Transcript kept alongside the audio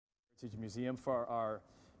Museum for our,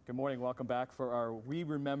 good morning, welcome back for our We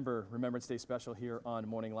Remember Remembrance Day special here on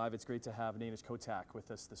Morning Live. It's great to have Kotak with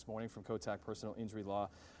us this morning from Kotak Personal Injury Law.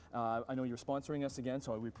 I know you're sponsoring us again,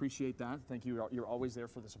 so we appreciate that. Thank you. You're always there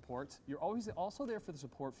for the support. You're always also there for the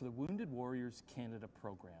support for the Wounded Warriors Canada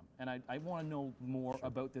program. And I want to know more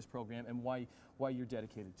about this program and why you're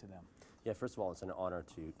dedicated to them. Yeah, first of all, it's an honor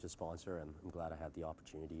to sponsor, and I'm glad I had the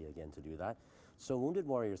opportunity again to do that. So Wounded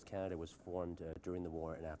Warriors Canada was formed during the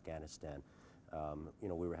war in Afghanistan.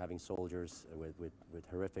 We were having soldiers with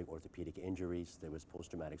horrific orthopedic injuries. There was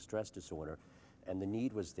post-traumatic stress disorder, and the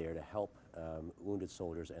need was there to help wounded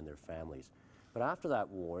soldiers and their families. But after that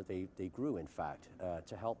war, they grew, in fact,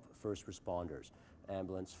 to help first responders,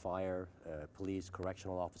 ambulance, fire, police,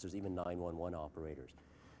 correctional officers, even 911 operators.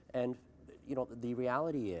 And the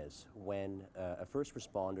reality is when a first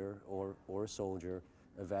responder or a soldier,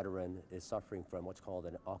 a veteran, is suffering from what's called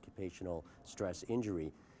an occupational stress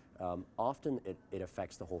injury, often it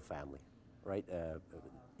affects the whole family, right?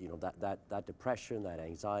 That depression, that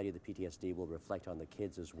anxiety, the PTSD will reflect on the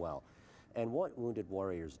kids as well. And what Wounded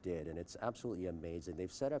Warriors did, and it's absolutely amazing,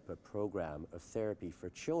 they've set up a program of therapy for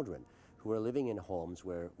children who are living in homes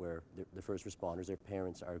where the first responders, their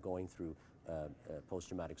parents, are going through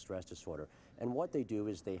post-traumatic stress disorder. And what they do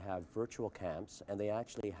is they have virtual camps, and they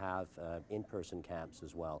actually have in-person camps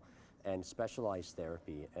as well, and specialized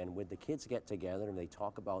therapy. And when the kids get together and they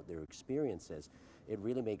talk about their experiences, it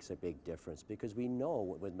really makes a big difference, because we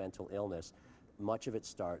know with mental illness, much of it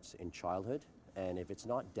starts in childhood, and if it's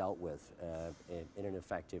not dealt with in an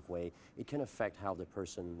effective way, it can affect how the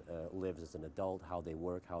person lives as an adult, how they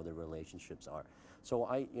work, how their relationships are. So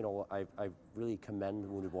I really commend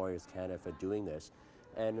Wounded Warriors Canada for doing this.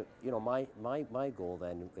 And my goal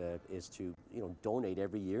then is to donate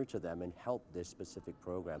every year to them and help this specific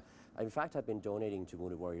program. In fact, I've been donating to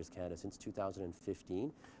Wounded Warriors Canada since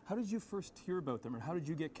 2015. How did you first hear about them, and how did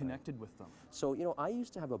you get connected with them? So I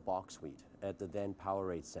used to have a box suite at the then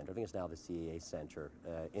Powerade Center. I think it's now the CAA Center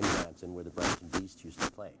in Brampton, where the Brampton Beast used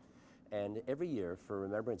to play. And every year for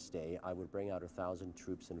Remembrance Day, I would bring out 1,000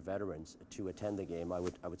 troops and veterans to attend the game. I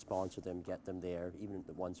would sponsor them, get them there, even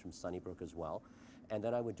the ones from Sunnybrook as well. And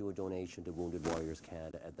then I would do a donation to Wounded Warriors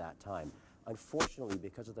Canada at that time. Unfortunately,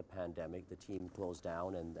 because of the pandemic, the team closed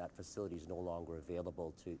down, and that facility is no longer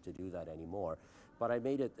available to do that anymore. But I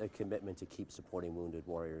made it a commitment to keep supporting Wounded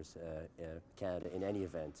Warriors Canada in any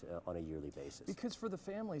event on a yearly basis. Because for the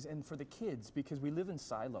families and for the kids, because we live in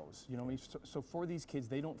silos, so for these kids,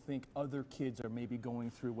 they don't think other kids are maybe going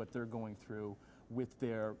through what they're going through with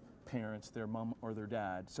their parents, their mom or their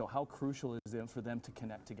dad. So how crucial is it for them to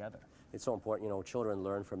connect together? It's so important. Children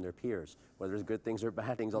learn from their peers, whether it's good things or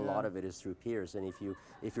bad things. A lot of it is through peers. And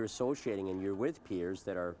if you're associating and you're with peers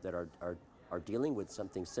that are dealing with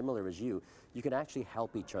something similar as you can actually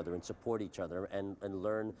help each other and support each other and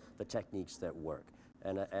learn the techniques that work.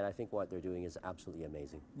 And I think what they're doing is absolutely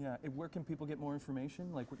amazing. Yeah, where can people get more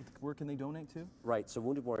information? Like, where can they donate to? Right, so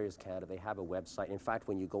Wounded Warriors Canada, they have a website. In fact,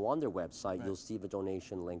 when you go on their website, you'll see the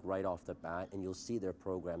donation link right off the bat, and you'll see their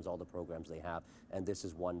programs, all the programs they have, and this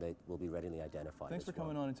is one that will be readily identified. Thanks for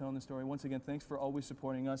coming on and telling the story. Once again, thanks for always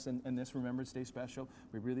supporting us and this Remembrance Day special.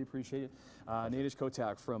 We really appreciate it.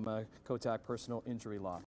 Kotak from Kotak Personal Injury Law.